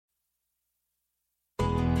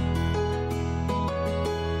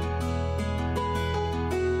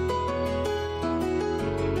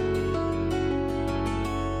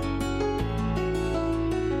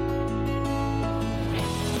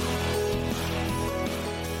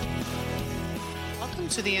Welcome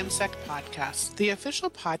to the MSEC podcast, the official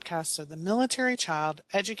podcast of the Military Child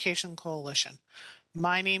Education Coalition.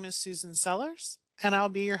 My name is Susan Sellers, and I'll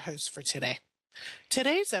be your host for today.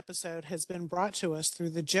 Today's episode has been brought to us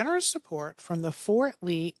through the generous support from the Fort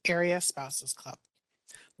Lee Area Spouses Club.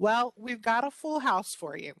 Well, we've got a full house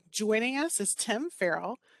for you. Joining us is Tim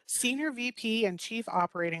Farrell, Senior VP and Chief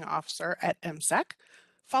Operating Officer at MSEC,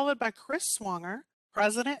 followed by Chris Swanger,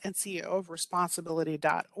 President and CEO of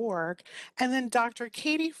Responsibility.org, and then Dr.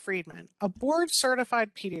 Katie Friedman, a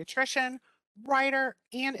board-certified pediatrician, writer,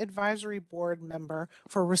 and advisory board member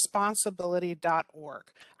for Responsibility.org.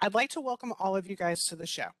 I'd like to welcome all of you guys to the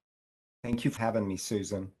show. Thank you for having me,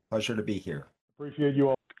 Susan. Pleasure to be here. Appreciate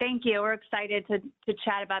you all. Thank you. We're excited to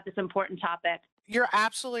chat about this important topic. You're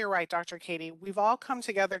absolutely right, Dr. Katie. We've all come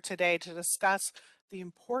together today to discuss the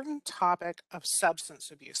important topic of substance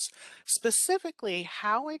abuse, specifically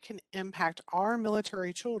how it can impact our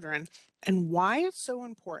military children and why it's so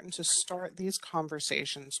important to start these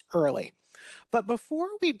conversations early. But before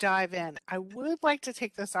we dive in, I would like to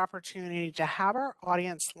take this opportunity to have our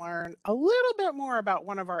audience learn a little bit more about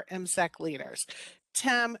one of our MSEC leaders.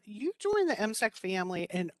 Tim, you joined the MSEC family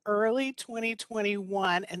in early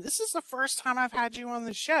 2021, and this is the first time I've had you on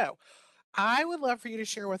the show. I would love for you to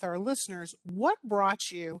share with our listeners what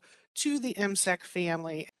brought you to the MSEC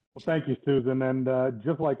family. Well, thank you, Susan. And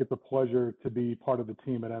just like it's a pleasure to be part of the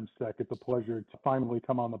team at MSEC, it's a pleasure to finally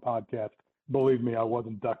come on the podcast. Believe me, I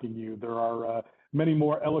wasn't ducking you. There are many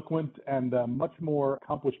more eloquent and much more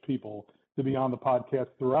accomplished people to be on the podcast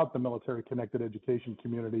throughout the military connected education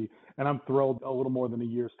community. And I'm thrilled a little more than a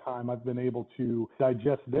year's time I've been able to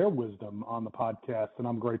digest their wisdom on the podcast. And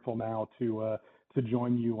I'm grateful now to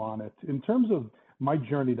join you on it. In terms of my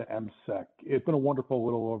journey to MSEC, it's been a wonderful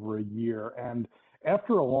little over a year. And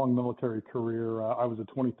after a long military career, I was a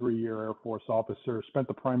 23-year Air Force officer, spent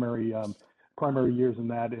the primary years in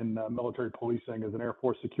that in military policing as an Air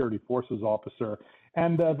Force Security Forces officer,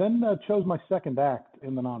 and then chose my second act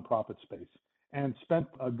in the nonprofit space and spent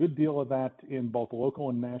a good deal of that in both local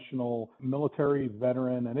and national military,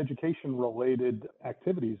 veteran, and education-related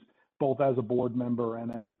activities, both as a board member and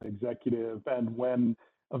an executive. And when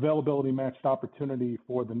availability matched opportunity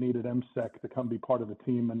for the need at MSEC to come be part of the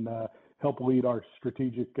team and help lead our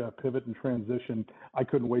strategic pivot and transition, I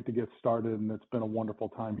couldn't wait to get started, and it's been a wonderful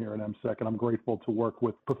time here at MSEC, and I'm grateful to work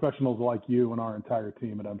with professionals like you and our entire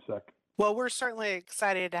team at MSEC. Well, we're certainly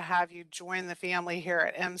excited to have you join the family here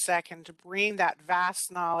at MSEC and to bring that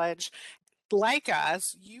vast knowledge. Like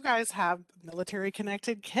us, you guys have military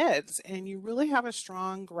connected kids, and you really have a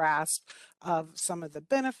strong grasp of some of the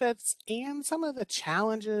benefits and some of the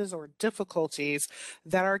challenges or difficulties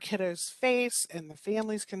that our kiddos face and the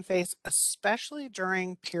families can face, especially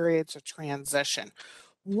during periods of transition.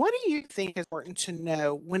 What do you think is important to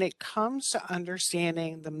know when it comes to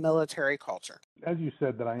understanding the military culture? As you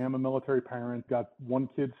said, that I am a military parent, got one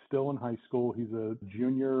kid still in high school. He's a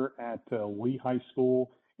junior at Lee High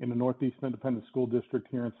School in the Northeast Independent School District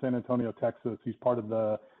here in San Antonio, Texas. He's part of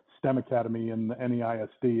the STEM Academy in the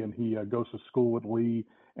NEISD, and he goes to school at Lee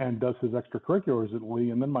and does his extracurriculars at Lee.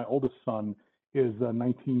 And then my oldest son is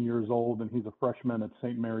 19 years old, and he's a freshman at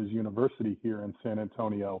St. Mary's University here in San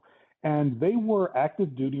Antonio. And they were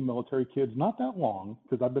active duty military kids, not that long,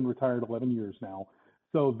 because I've been retired 11 years now.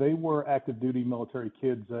 So they were active duty military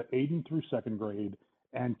kids, Aiden through second grade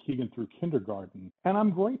and Keegan through kindergarten. And I'm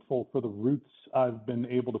grateful for the roots I've been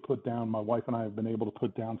able to put down, my wife and I have been able to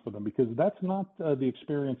put down for them, because that's not the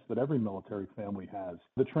experience that every military family has.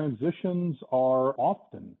 The transitions are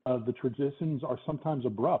often, the transitions are sometimes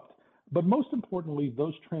abrupt. But most importantly,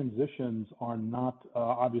 those transitions are not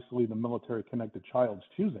obviously the military connected child's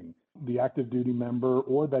choosing. The active duty member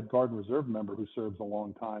or that Guard and Reserve member who serves a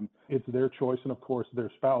long time, it's their choice, and of course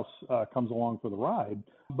their spouse comes along for the ride,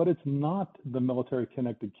 but it's not the military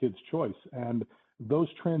connected kid's choice. And those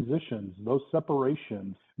transitions, those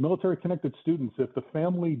separations, military connected students, if the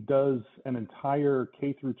family does an entire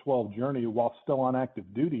K through 12 journey while still on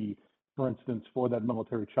active duty, for instance, for that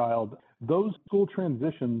military child, those school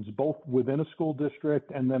transitions, both within a school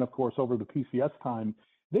district and then, of course, over the PCS time,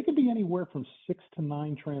 they could be anywhere from 6 to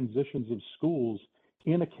 9 transitions of schools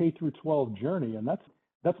in a K through 12 journey. And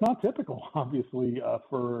that's not typical, obviously,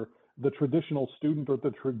 for the traditional student or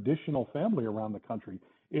the traditional family around the country.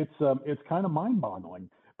 It's kind of mind-boggling.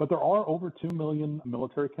 But there are over 2 million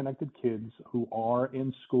military-connected kids who are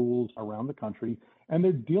in schools around the country, and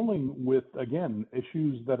they're dealing with, again,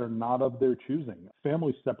 issues that are not of their choosing.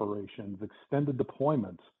 Family separations, extended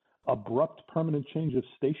deployments, abrupt permanent change of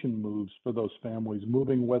station moves for those families,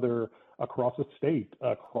 moving whether across a state,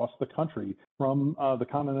 across the country, from the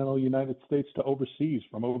continental United States to overseas,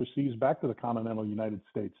 from overseas back to the continental United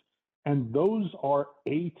States. And those are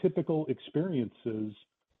atypical experiences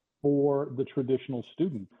for the traditional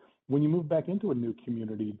student. When you move back into a new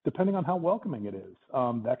community, depending on how welcoming it is,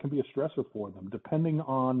 that can be a stressor for them, depending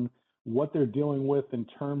on what they're dealing with in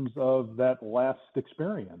terms of that last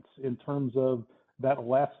experience, in terms of that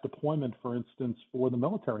last deployment, for instance, for the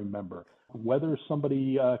military member, whether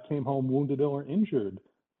somebody came home wounded or injured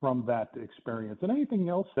from that experience, and anything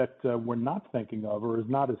else that we're not thinking of or is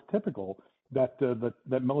not as typical that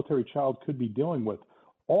that military child could be dealing with.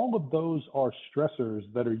 All of those are stressors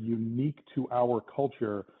that are unique to our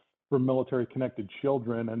culture for military connected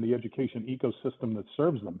children and the education ecosystem that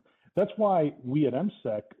serves them. That's why we at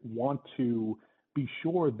MCEC want to be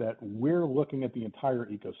sure that we're looking at the entire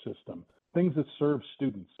ecosystem, things that serve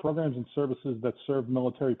students, programs and services that serve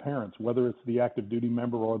military parents, whether it's the active duty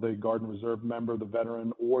member or the Guard and Reserve member, the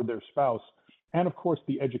veteran or their spouse, and of course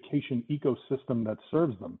the education ecosystem that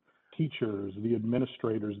serves them, teachers, the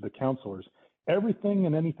administrators, the counselors, everything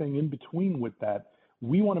and anything in between with that.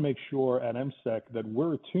 We want to make sure at MCEC that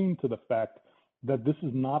we're attuned to the fact that this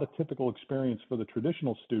is not a typical experience for the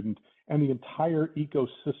traditional student, and the entire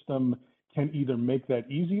ecosystem can either make that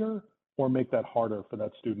easier or make that harder for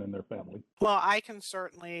that student and their family. Well, I can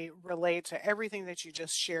certainly relate to everything that you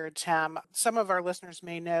just shared, Tim. Some of our listeners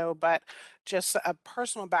may know, but just a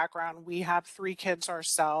personal background, we have 3 kids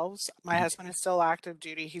ourselves. My husband is still active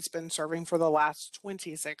duty. He's been serving for the last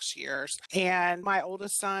 26 years. And my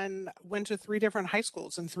oldest son went to 3 different high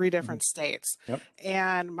schools in 3 different states. Yep.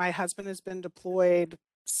 And my husband has been deployed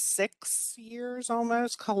 6 years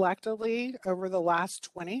almost collectively over the last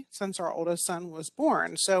 20 since our oldest son was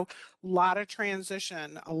born. So a lot of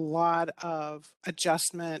transition, a lot of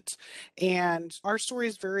adjustment, and our story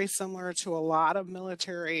is very similar to a lot of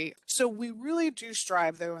military. So we really do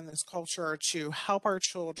strive, though, in this culture to help our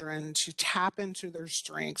children to tap into their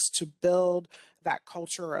strengths, to build that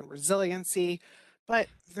culture of resiliency. But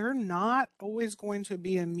they're not always going to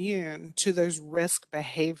be immune to those risk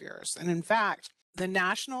behaviors. And in fact, the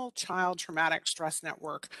National Child Traumatic Stress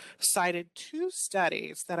Network cited 2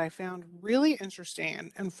 studies that I found really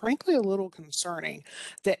interesting and frankly a little concerning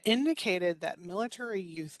that indicated that military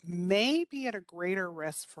youth may be at a greater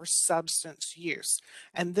risk for substance use.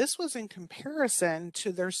 And this was in comparison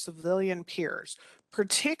to their civilian peers,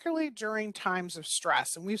 particularly during times of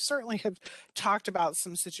stress. And we've certainly have talked about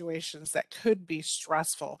some situations that could be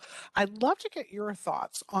stressful. I'd love to get your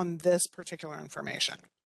thoughts on this particular information.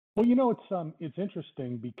 Well, it's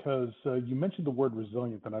interesting because you mentioned the word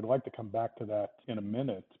resilient, and I'd like to come back to that in a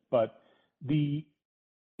minute. But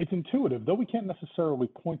it's intuitive, though we can't necessarily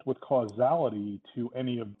point with causality to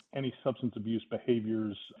any substance abuse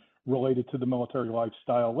behaviors related to the military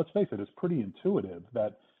lifestyle. Let's face it, it's pretty intuitive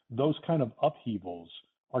that those kind of upheavals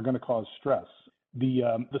are going to cause stress. The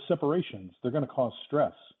separations, they're going to cause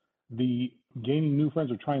stress. The gaining new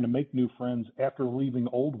friends or trying to make new friends after leaving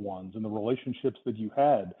old ones and the relationships that you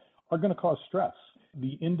had are going to cause stress.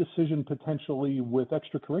 The indecision potentially with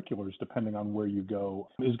extracurriculars, depending on where you go,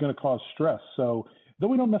 is going to cause stress. So though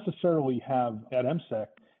we don't necessarily have at MCEC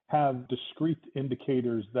have discrete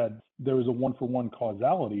indicators that there is a one-for-one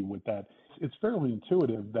causality with that, it's fairly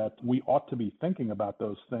intuitive that we ought to be thinking about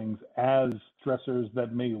those things as stressors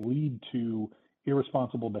that may lead to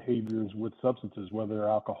irresponsible behaviors with substances, whether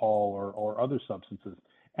alcohol or other substances.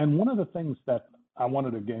 And one of the things that I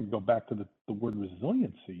wanted to, again, go back to the word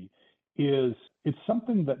resiliency is it's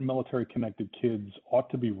something that military connected kids ought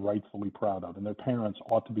to be rightfully proud of, and their parents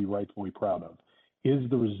ought to be rightfully proud of, is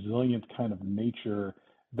the resilient kind of nature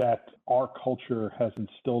that our culture has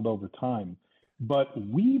instilled over time. But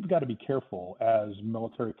we've got to be careful as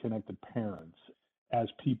military connected parents, as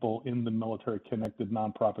people in the military connected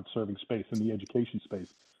nonprofit serving space, in the education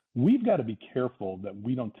space. We've got to be careful that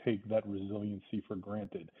we don't take that resiliency for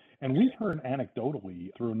granted. And we've heard anecdotally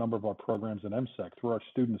through a number of our programs at MCEC, through our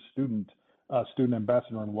student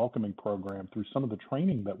ambassador and welcoming program, through some of the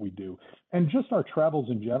training that we do, and just our travels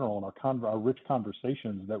in general and our rich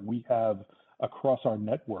conversations that we have across our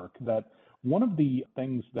network, that one of the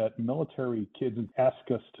things that military kids ask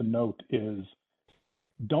us to note is,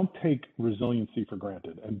 don't take resiliency for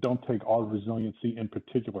granted, and don't take our resiliency in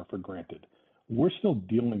particular for granted. We're still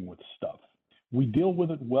dealing with stuff. We deal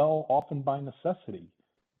with it well, often by necessity,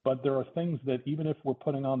 but there are things that even if we're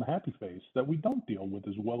putting on the happy face, that we don't deal with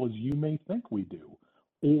as well as you may think we do,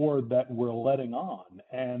 or that we're letting on.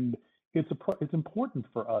 And it's important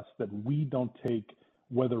for us that we don't take,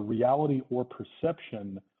 whether reality or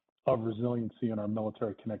perception, of resiliency in our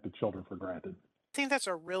military-connected children for granted. I think that's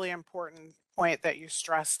a really important point that you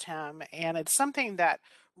stressed, Tim, and it's something that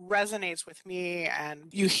resonates with me. And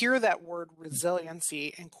you hear that word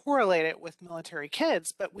resiliency and correlate it with military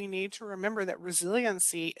kids, but we need to remember that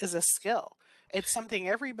resiliency is a skill. It's something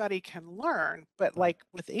everybody can learn, but like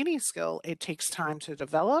with any skill, it takes time to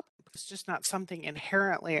develop. It's just not something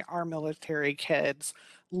inherently our military kids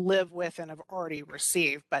live with and have already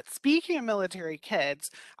received. But speaking of military kids,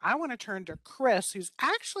 I want to turn to Chris, who's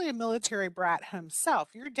actually a military brat himself.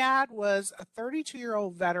 Your dad was a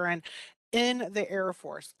 32-year-old veteran in the Air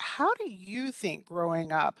Force. How do you think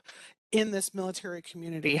growing up in this military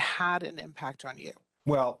community had an impact on you?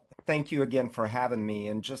 Well, thank you again for having me.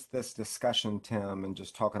 And just this discussion, Tim, and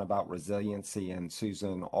just talking about resiliency and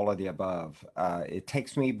Susan, all of the above, it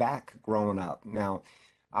takes me back growing up. Now,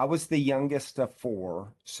 I was the youngest of four,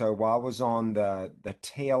 so I was on the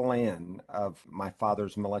tail end of my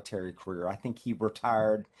father's military career. I think he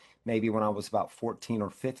retired maybe when I was about 14 or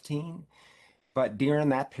 15. But during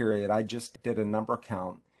that period, I just did a number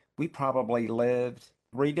count. We probably lived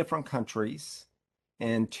three different countries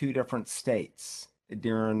and two different states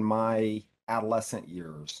during my adolescent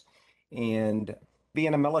years. And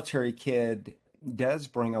being a military kid does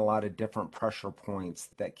bring a lot of different pressure points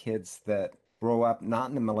that kids that grow up not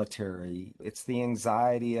in the military, it's the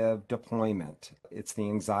anxiety of deployment. It's the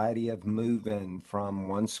anxiety of moving from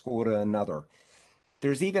one school to another.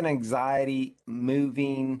 There's even anxiety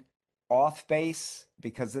moving off base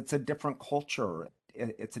because it's a different culture.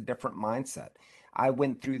 It's a different mindset. I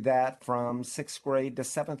went through that from sixth grade to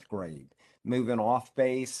seventh grade, moving off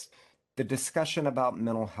base. The discussion about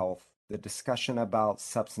mental health, the discussion about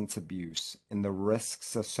substance abuse and the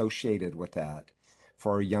risks associated with that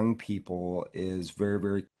for our young people is very,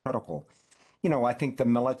 very critical. I think the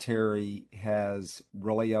military has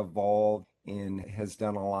really evolved and has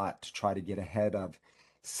done a lot to try to get ahead of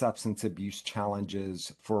substance abuse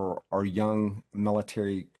challenges for our young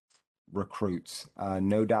military recruits.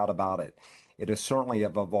 No doubt about it. It has certainly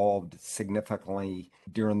have evolved significantly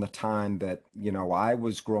during the time that, I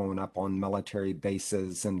was growing up on military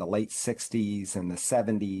bases in the late 60s and the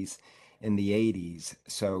 70s and the 80s.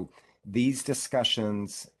 So these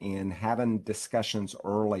discussions and having discussions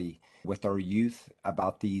early with our youth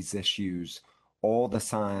about these issues, all the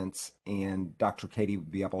science, and Dr. Katie would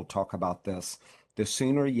be able to talk about this. The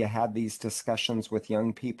sooner you have these discussions with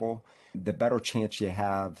young people, the better chance you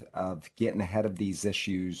have of getting ahead of these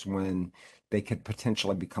issues when they could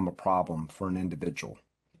potentially become a problem for an individual.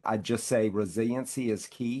 I'd just say resiliency is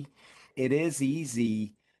key. It is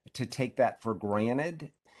easy to take that for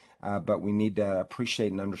granted, but we need to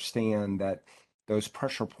appreciate and understand that those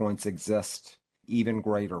pressure points exist even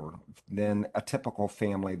greater than a typical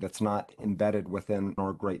family that's not embedded within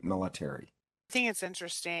our great military. I think it's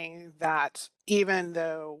interesting that even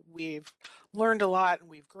though we've learned a lot and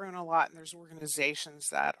we've grown a lot, and there's organizations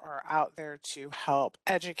that are out there to help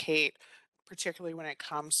educate, particularly when it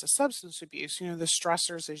comes to substance abuse, the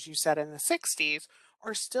stressors, as you said, in the 60s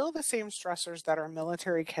are still the same stressors that our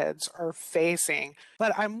military kids are facing.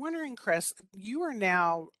 But I'm wondering, Chris, you are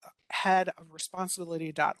now head of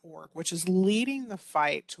responsibility.org, which is leading the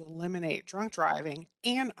fight to eliminate drunk driving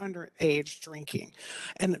and underage drinking.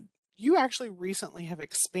 And you actually recently have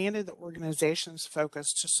expanded the organization's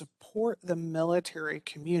focus to support the military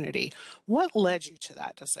community. What led you to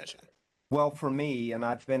that decision? Well, for me, and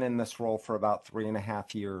I've been in this role for about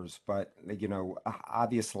 3.5 years, but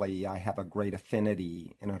obviously I have a great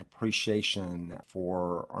affinity and an appreciation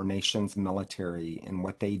for our nation's military and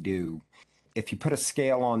what they do. If you put a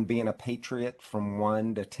scale on being a patriot from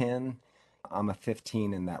 1 to 10, I'm a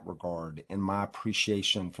 15 in that regard, in my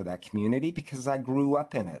appreciation for that community because I grew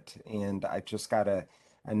up in it and I've just got a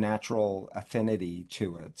natural affinity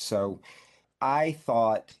to it. So I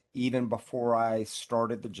thought even before I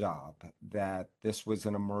started the job that this was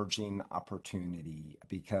an emerging opportunity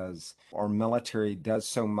because our military does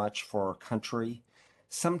so much for our country.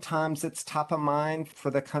 Sometimes it's top of mind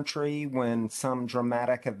for the country when some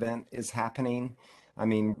dramatic event is happening. I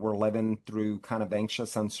mean, we're living through kind of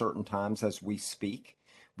anxious, uncertain times as we speak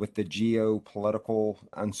with the geopolitical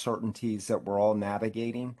uncertainties that we're all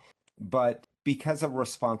navigating. But because of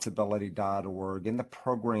responsibility.org and the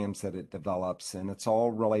programs that it develops, and it's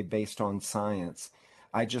all really based on science,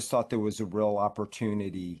 I just thought there was a real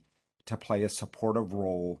opportunity to play a supportive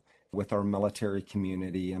role with our military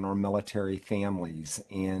community and our military families.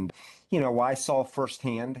 And, I saw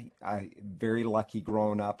firsthand, I very lucky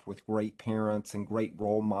growing up with great parents and great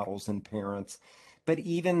role models and parents. But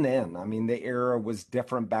even then, I mean, the era was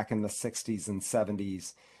different back in the 60s and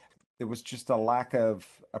 70s. there was just a lack of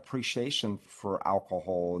appreciation for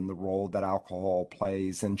alcohol and the role that alcohol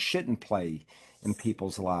plays and shouldn't play in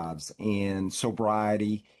people's lives, and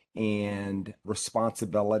sobriety and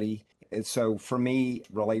responsibility. And so for me,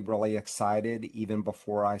 really, really excited even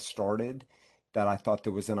before I started that I thought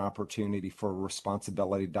there was an opportunity for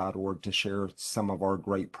responsibility.org to share some of our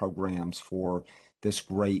great programs for this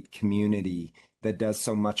great community that does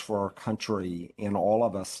so much for our country and all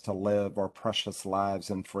of us to live our precious lives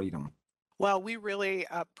in freedom. Well, we really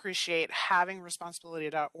appreciate having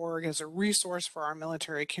responsibility.org as a resource for our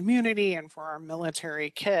military community and for our military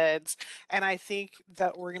kids. And I think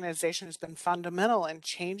the organization has been fundamental in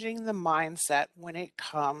changing the mindset when it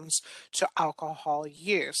comes to alcohol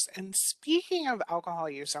use. And speaking of alcohol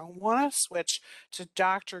use, I want to switch to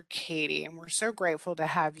Dr. Katie, and we're so grateful to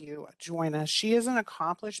have you join us. She is an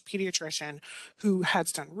accomplished pediatrician who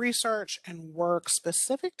has done research and work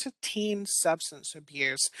specific to teen substance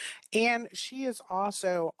abuse. And she is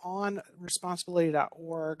also on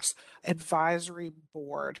responsibility.org's advisory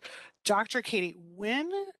board. Dr. Katie, when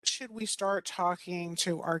should we start talking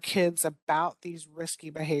to our kids about these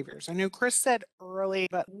risky behaviors? I know Chris said early,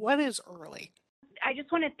 but what is early? I just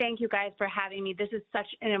want to thank you guys for having me. This is such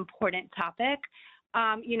an important topic.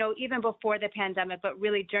 Even before the pandemic, but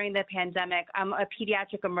really during the pandemic, I'm a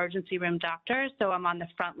pediatric emergency room doctor, so I'm on the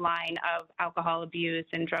front line of alcohol abuse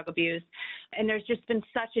and drug abuse. And there's just been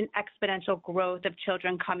such an exponential growth of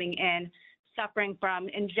children coming in suffering from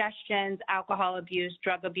ingestions, alcohol abuse,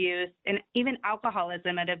 drug abuse, and even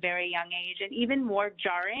alcoholism at a very young age. And even more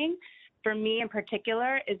jarring for me in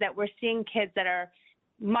particular is that we're seeing kids that are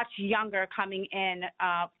much younger coming in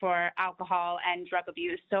for alcohol and drug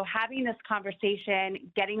abuse. So having this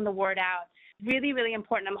conversation, getting the word out, really, really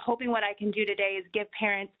important. I'm hoping what I can do today is give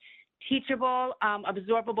parents teachable,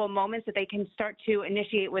 absorbable moments that they can start to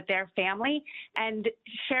initiate with their family and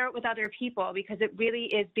share it with other people, because it really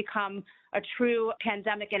is become a true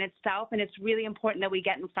pandemic in itself, and it's really important that we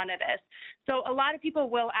get in front of this. So a lot of people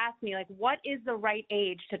will ask me, like, what is the right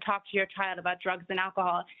age to talk to your child about drugs and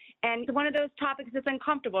alcohol? And it's one of those topics that's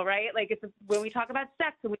uncomfortable, right? Like, when we talk about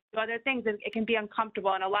sex and we do other things, it can be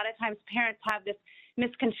uncomfortable. And a lot of times parents have this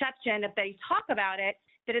misconception, if they talk about it,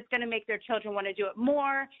 that it's going to make their children want to do it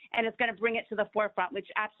more, and it's going to bring it to the forefront, which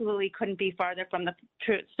absolutely couldn't be farther from the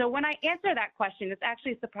truth. So when I answer that question, it's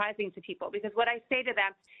actually surprising to people, because what I say to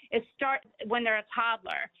them is start when they're a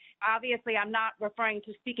toddler. Obviously, I'm not referring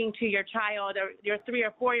to speaking to your child or your 3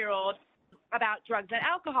 or 4-year-old about drugs and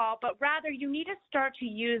alcohol, but rather you need to start to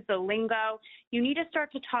use the lingo. You need to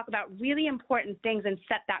start to talk about really important things and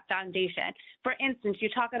set that foundation. For instance, you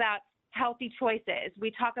talk about healthy choices.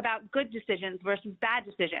 We talk about good decisions versus bad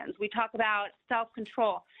decisions. We talk about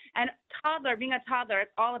self-control. And being a toddler,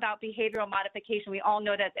 it's all about behavioral modification. We all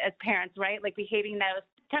know that as parents, right? Like behaving those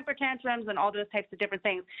temper tantrums and all those types of different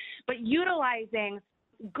things. But utilizing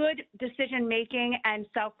good decision making and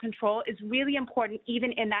self-control is really important,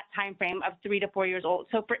 even in that time frame of 3 to 4 years old.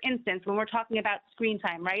 So for instance, when we're talking about screen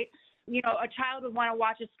time, right? A child would want to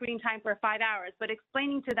watch a screen time for 5 hours, but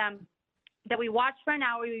explaining to them that we watch for an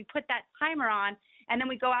hour, we put that timer on, and then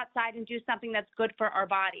we go outside and do something that's good for our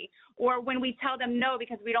body. Or when we tell them no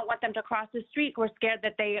because we don't want them to cross the street, we're scared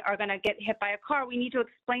that they are going to get hit by a car, we need to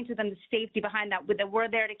explain to them the safety behind that, that we're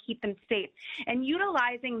there to keep them safe. And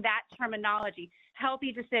utilizing that terminology,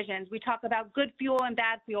 healthy decisions, we talk about good fuel and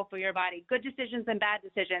bad fuel for your body, good decisions and bad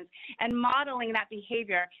decisions, and modeling that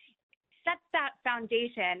behavior sets that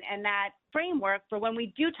foundation and that framework for when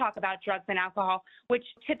we do talk about drugs and alcohol, which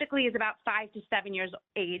typically is about 5 to 7 years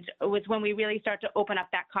age, was when we really start to open up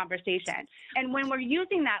that conversation. And when we're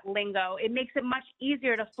using that lingo, it makes it much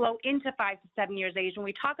easier to flow into 5 to 7 years age when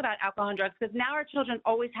we talk about alcohol and drugs, because now our children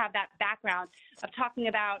always have that background of talking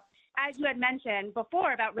about, as you had mentioned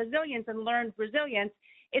before, about resilience and learned resilience.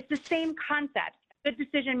 It's the same concept. Good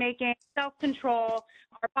decision-making, self-control,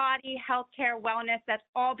 our body, healthcare, wellness, that's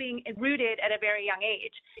all being rooted at a very young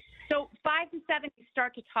age. So 5 to 7, you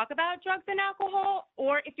start to talk about drugs and alcohol,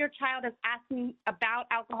 or if your child is asking about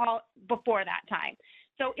alcohol before that time.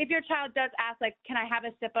 So if your child does ask, like, can I have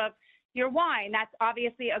a sip of your wine? That's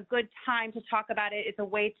obviously a good time to talk about it. It's a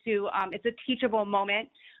way to, it's a teachable moment.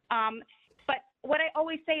 But what I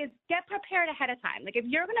always say is get prepared ahead of time. Like, if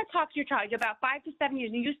you're going to talk to your child about 5 to 7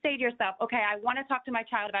 years and you say to yourself, okay, I want to talk to my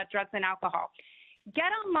child about drugs and alcohol, get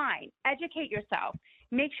online, educate yourself,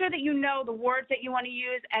 make sure that you know the words that you want to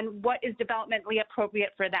use and what is developmentally appropriate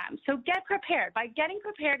for them. So get prepared. By getting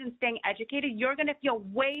prepared and staying educated, you're going to feel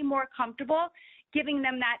way more comfortable giving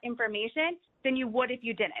them that information than you would if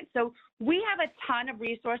you didn't. So we have a ton of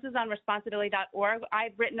resources on responsibility.org. I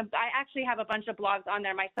actually have a bunch of blogs on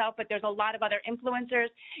there myself, but there's a lot of other influencers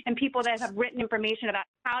and people that have written information about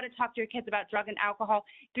how to talk to your kids about drug and alcohol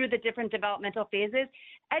through the different developmental phases.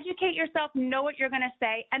 Educate yourself, know what you're going to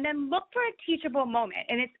say, and then look for a teachable moment.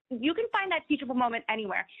 And you can find that teachable moment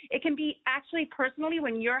anywhere. It can be actually personally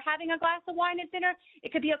when you're having a glass of wine at dinner.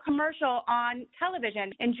 It could be a commercial on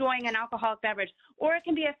television enjoying an alcoholic beverage, or it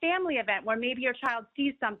can be a family event where maybe your child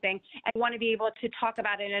sees something and want to be able to talk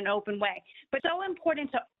about it in an open way. But so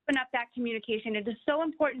important to open up that communication. It is so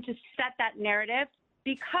important to set that narrative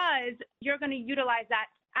because you're going to utilize that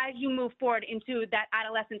as you move forward into that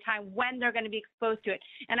adolescent time when they're going to be exposed to it.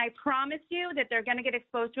 And I promise you that they're going to get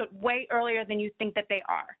exposed to it way earlier than you think that they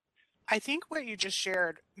are. I think what you just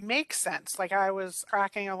shared makes sense. Like I was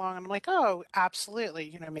tracking along and I'm like, oh,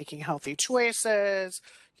 absolutely, making healthy choices,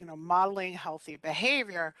 modeling healthy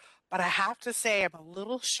behavior. But I have to say, I'm a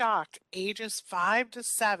little shocked, ages 5 to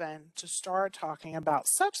 7 to start talking about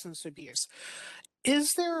substance abuse.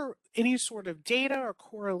 Is there any sort of data or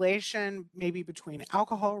correlation maybe between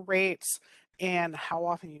alcohol rates and how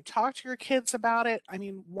often you talk to your kids about it? I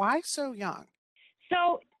mean, why so young?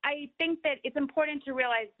 So I think that it's important to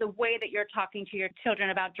realize the way that you're talking to your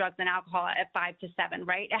children about drugs and alcohol at 5 to 7,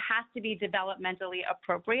 right? It has to be developmentally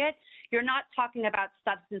appropriate. You're not talking about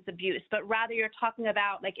substance abuse, but rather you're talking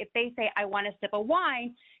about, like, if they say, I want a sip of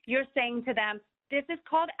wine, you're saying to them, this is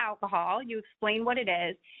called alcohol. You explain what it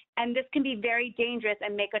is, and this can be very dangerous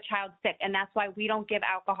and make a child sick, and that's why we don't give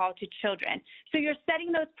alcohol to children. So you're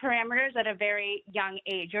setting those parameters at a very young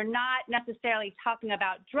age. You're not necessarily talking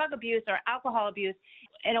about drug abuse or alcohol abuse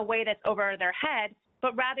in a way that's over their head,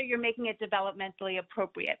 but rather you're making it developmentally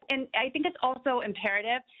appropriate. And I think it's also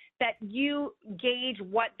imperative that you gauge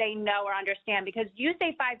what they know or understand, because you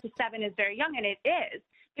say 5 to 7 is very young, and it is.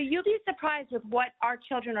 But you'll be surprised with what our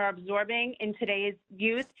children are absorbing in today's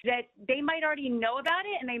youth, that they might already know about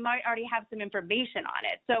it and they might already have some information on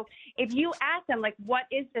it. So if you ask them, like, what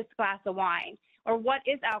is this glass of wine or what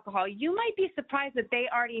is alcohol, you might be surprised that they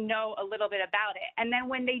already know a little bit about it. And then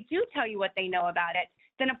when they do tell you what they know about it,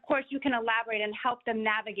 then of course you can elaborate and help them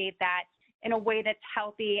navigate that in a way that's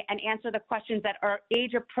healthy and answer the questions that are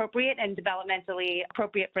age appropriate and developmentally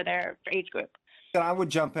appropriate for their age group. And I would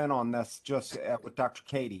jump in on this just with Dr.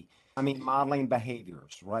 Katie. I mean, modeling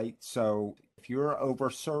behaviors, right? So if you're over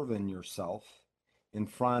serving yourself in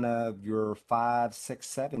front of your 5, 6,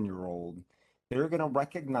 7-year-old, they're going to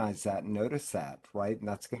recognize that and notice that, right? And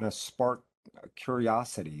that's going to spark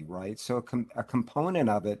curiosity, right? So a component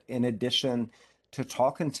of it, in addition to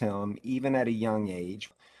talking to them, even at a young age,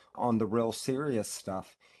 on the real serious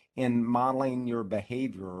stuff, and modeling your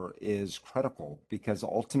behavior is critical, because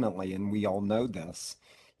ultimately, and we all know this,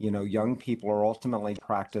 young people are ultimately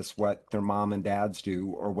practice what their mom and dads do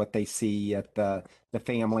or what they see at the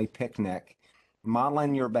family picnic.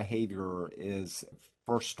 Modeling your behavior is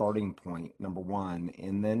first starting point, number one,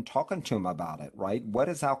 and then talking to them about it, right? What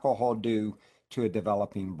does alcohol do to a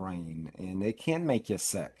developing brain? And it can make you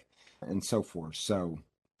sick and so forth. So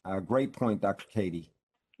great point, Dr. Katie.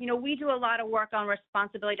 We do a lot of work on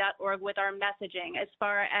responsibility.org with our messaging as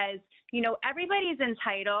far as, everybody's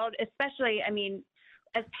entitled, especially,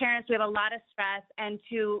 as parents, we have a lot of stress, and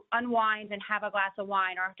to unwind and have a glass of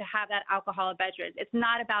wine or to have that alcoholic beverage. It's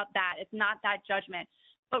not about that. It's not that judgment,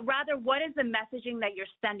 but rather what is the messaging that you're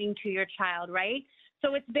sending to your child, right?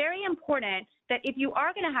 So it's very important that if you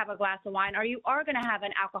are going to have a glass of wine or you are going to have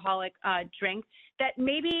an alcoholic drink, that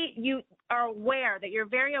maybe you are aware, that you're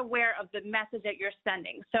very aware of the message that you're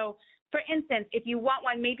sending. So for instance, if you want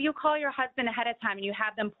one, maybe you call your husband ahead of time and you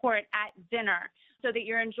have them pour it at dinner so that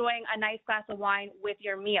you're enjoying a nice glass of wine with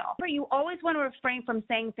your meal. Or you always want to refrain from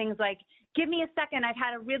saying things like, give me a second, I've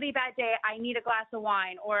had a really bad day, I need a glass of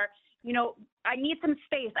wine, or I need some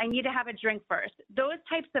space, I need to have a drink first. Those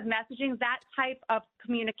types of messaging, that type of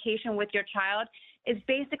communication with your child is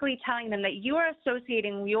basically telling them that you are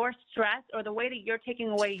associating your stress, or the way that you're taking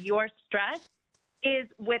away your stress, is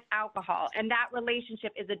with alcohol. And that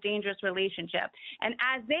relationship is a dangerous relationship. And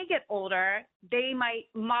as they get older, they might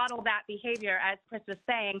model that behavior, as Chris was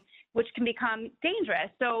saying, which can become dangerous.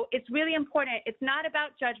 So it's really important. It's not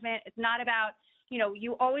about judgment. It's not about,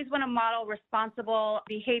 you always want to model responsible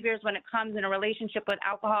behaviors when it comes in a relationship with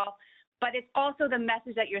alcohol, but it's also the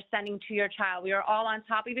message that you're sending to your child. We are all on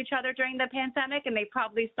top of each other during the pandemic, and they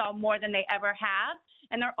probably saw more than they ever have.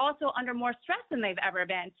 And they're also under more stress than they've ever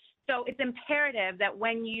been. So it's imperative that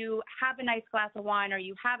when you have a nice glass of wine or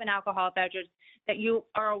you have an alcoholic beverage, that you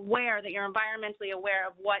are aware, that you're environmentally aware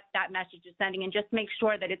of what that message is sending, and just make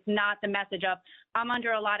sure that it's not the message of, I'm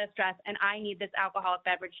under a lot of stress and I need this alcoholic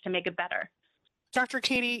beverage to make it better. Dr.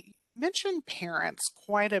 Katie, you mentioned parents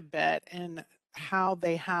quite a bit and how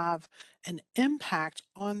they have an impact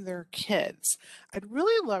on their kids. I'd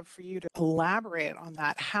really love for you to elaborate on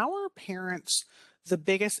that. How are parents the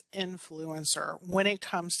biggest influencer when it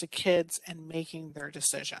comes to kids and making their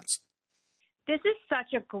decisions? This is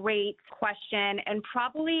such a great question. And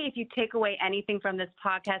probably if you take away anything from this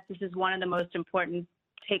podcast, this is one of the most important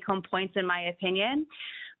take home points, in my opinion.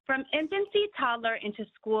 From infancy, toddler into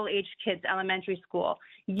school age kids, elementary school,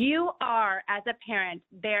 you are, as a parent,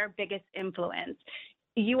 their biggest influence.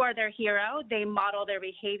 You are their hero. They model their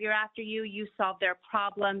behavior after you. You solve their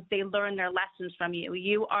problems. They learn their lessons from you.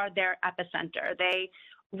 You are their epicenter. They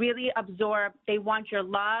really absorb. They want your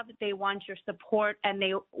love. They want your support, and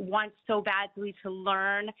they want so badly to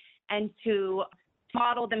learn and to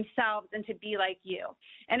model themselves and to be like you.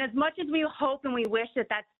 And as much as we hope and we wish that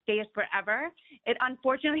that stays forever, it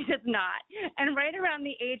unfortunately does not. And right around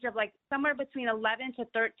the age of like somewhere between 11 to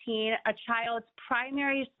 13, a child's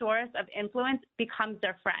primary source of influence becomes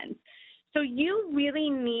their friends. So you really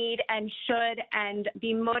need and should and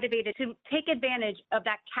be motivated to take advantage of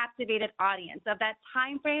that captivated audience, of that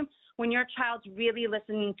time frame when your child's really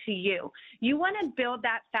listening to you. You want to build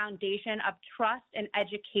that foundation of trust and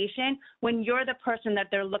education when you're the person that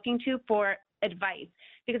they're looking to for advice.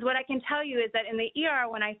 Because what I can tell you is that in the ER,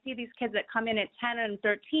 when I see these kids that come in at 10 and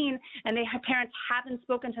 13 and parents haven't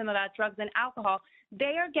spoken to them about drugs and alcohol,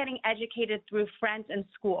 they are getting educated through friends and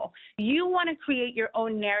school. You want to create your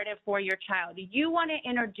own narrative for your child. You want to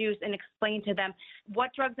introduce and explain to them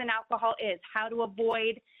what drugs and alcohol is, how to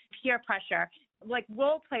avoid peer pressure, like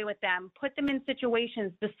role play with them, put them in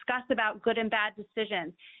situations, discuss about good and bad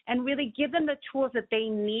decisions, and really give them the tools that they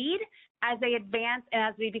need as they advance and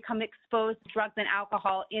as they become exposed to drugs and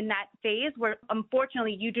alcohol in that phase where,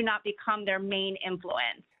 unfortunately, you do not become their main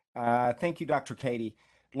influence. Thank you, Dr. Katie.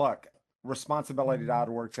 Look,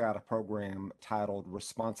 responsibility.org's got a program titled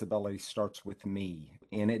Responsibility Starts With Me.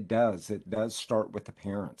 And it does start with the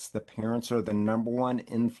parents. The parents are the number one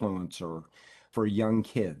influencer for young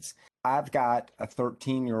kids. I've got a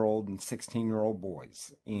 13-year-old and 16-year-old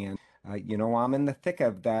boys. And, I'm in the thick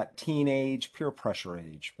of that teenage peer pressure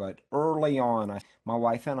age. But early on, my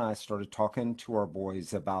wife and I started talking to our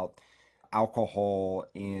boys about alcohol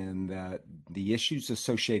and the issues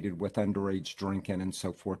associated with underage drinking and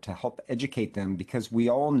so forth to help educate them, because we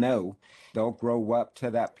all know they'll grow up to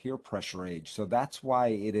that peer pressure age. So that's why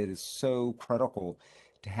it is so critical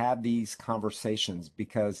to have these conversations,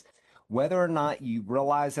 because whether or not you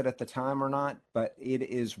realize it at the time or not, but it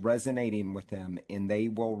is resonating with them and they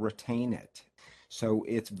will retain it. So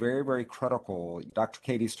it's very, very critical. Dr.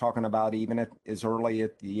 Katie's talking about even at as early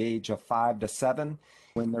at the age of 5 to 7,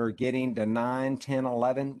 when they're getting to 9, 10,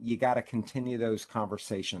 11, you got to continue those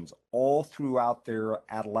conversations all throughout their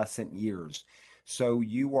adolescent years. So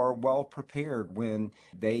you are well prepared when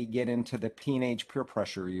they get into the teenage peer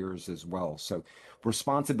pressure years as well. So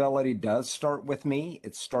responsibility does start with me.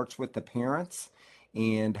 It starts with the parents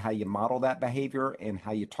and how you model that behavior and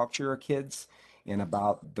how you talk to your kids and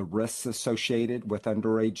about the risks associated with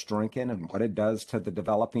underage drinking and what it does to the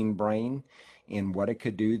developing brain and what it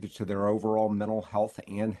could do to their overall mental health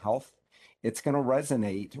and health. It's going to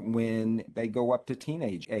resonate when they go up to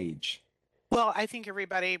teenage age. Well, I think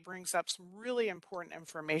everybody brings up some really important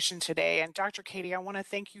information today. And Dr. Katie, I want to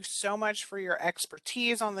thank you so much for your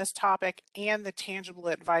expertise on this topic and the tangible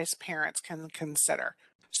advice parents can consider.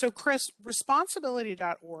 So, Chris,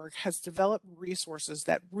 responsibility.org has developed resources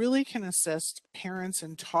that really can assist parents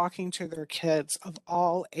in talking to their kids of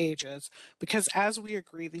all ages, because as we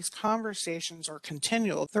agree, these conversations are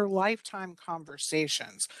continual. They're lifetime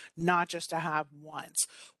conversations, not just to have once.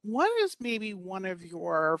 What is maybe one of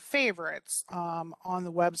your favorites on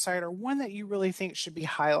the website, or one that you really think should be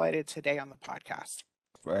highlighted today on the podcast?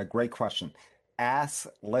 Great question. Ask,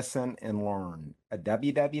 Listen, and Learn.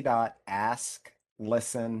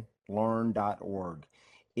 www.asklistenlearn.org.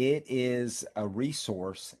 It is a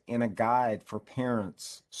resource and a guide for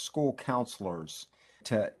parents, school counselors,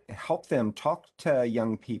 to help them talk to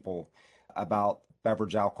young people about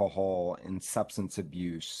beverage alcohol and substance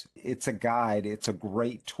abuse. It's a guide. It's a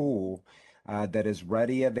great tool that is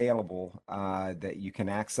ready available that you can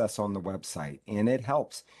access on the website. And it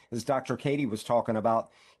helps. As Dr. Katie was talking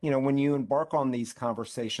about, when you embark on these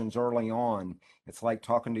conversations early on, it's like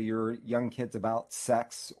talking to your young kids about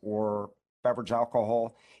sex or beverage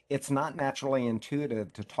alcohol. It's not naturally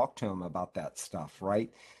intuitive to talk to them about that stuff,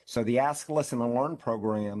 right? So the Ask, Listen, and Learn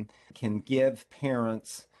program can give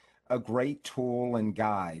parents a great tool and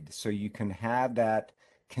guide so you can have that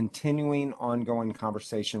continuing ongoing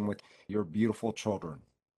conversation with your beautiful children.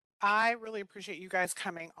 I really appreciate you guys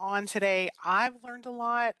coming on today. I've learned a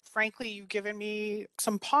lot. Frankly, you've given me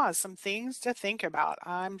some pause, some things to think about.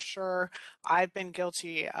 I'm sure I've been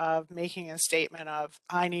guilty of making a statement of,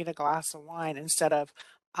 I need a glass of wine instead of,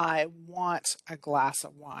 I want a glass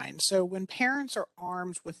of wine. So when parents are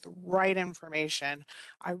armed with the right information,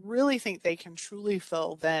 I really think they can truly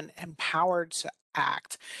feel then empowered to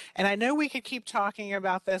act. And I know we could keep talking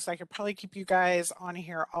about this. I could probably keep you guys on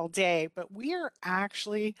here all day, but we are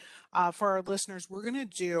actually, for our listeners, we're going to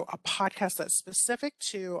do a podcast that's specific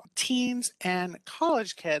to teens and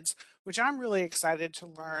college kids, which I'm really excited to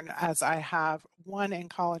learn as I have one in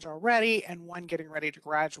college already and one getting ready to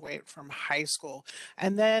graduate from high school.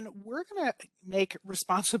 And then we're going to make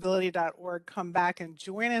responsibility.org come back and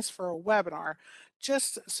join us for a webinar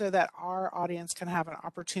just so that our audience can have an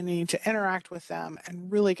opportunity to interact with them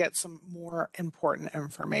and really get some more important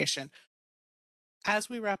information. As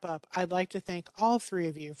we wrap up, I'd like to thank all three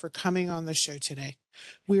of you for coming on the show today.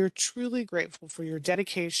 We are truly grateful for your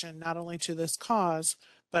dedication not only to this cause,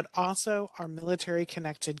 but also our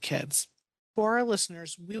military-connected kids. For our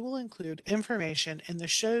listeners, we will include information in the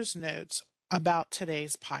show's notes about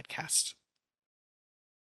today's podcast.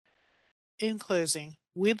 In closing,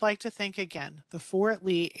 we'd like to thank again the Fort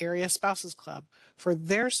Lee Area Spouses Club for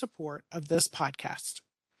their support of this podcast.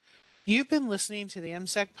 You've been listening to the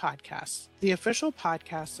MCEC Podcast, the official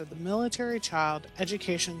podcast of the Military Child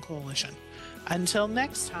Education Coalition. Until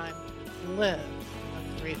next time, live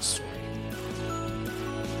a great story.